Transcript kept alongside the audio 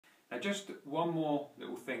Now just one more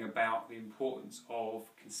little thing about the importance of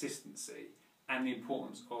consistency and the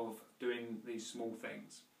importance of doing these small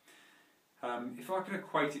things. If I could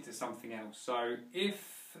equate it to something else, so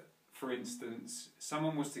if, for instance,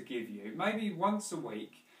 someone was to give you, maybe once a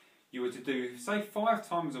week, you were to do, say 5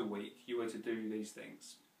 times a week, you were to do these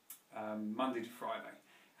things, Monday to Friday,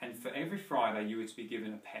 and for every Friday you were to be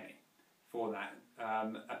given a penny for that,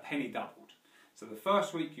 a penny doubled. So the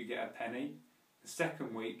first week you get a penny, the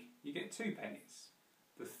second week you get 2 pennies,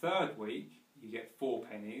 the third week you get 4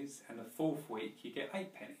 pennies, and the fourth week you get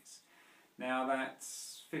 8 pennies. Now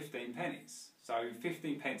that's 15 pennies. So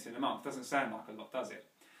 15 pence in a month doesn't sound like a lot, does it?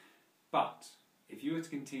 But if you were to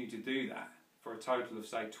continue to do that for a total of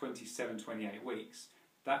say 27, 28 weeks,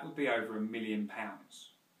 that would be over £1 million.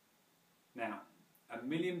 Now, £1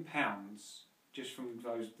 million just from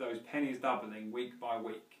those pennies doubling week by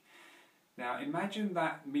week. Now imagine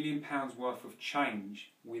that £1 million worth of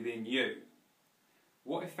change within you.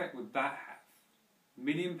 What effect would that have? £1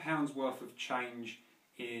 million worth of change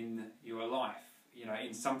in your life, you know,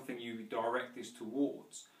 in something you direct this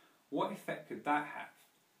towards. What effect could that have?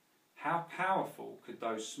 How powerful could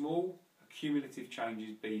those small accumulative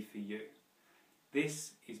changes be for you?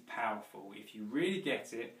 This is powerful. If you really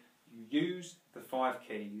get it, you use the 5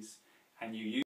 keys and you use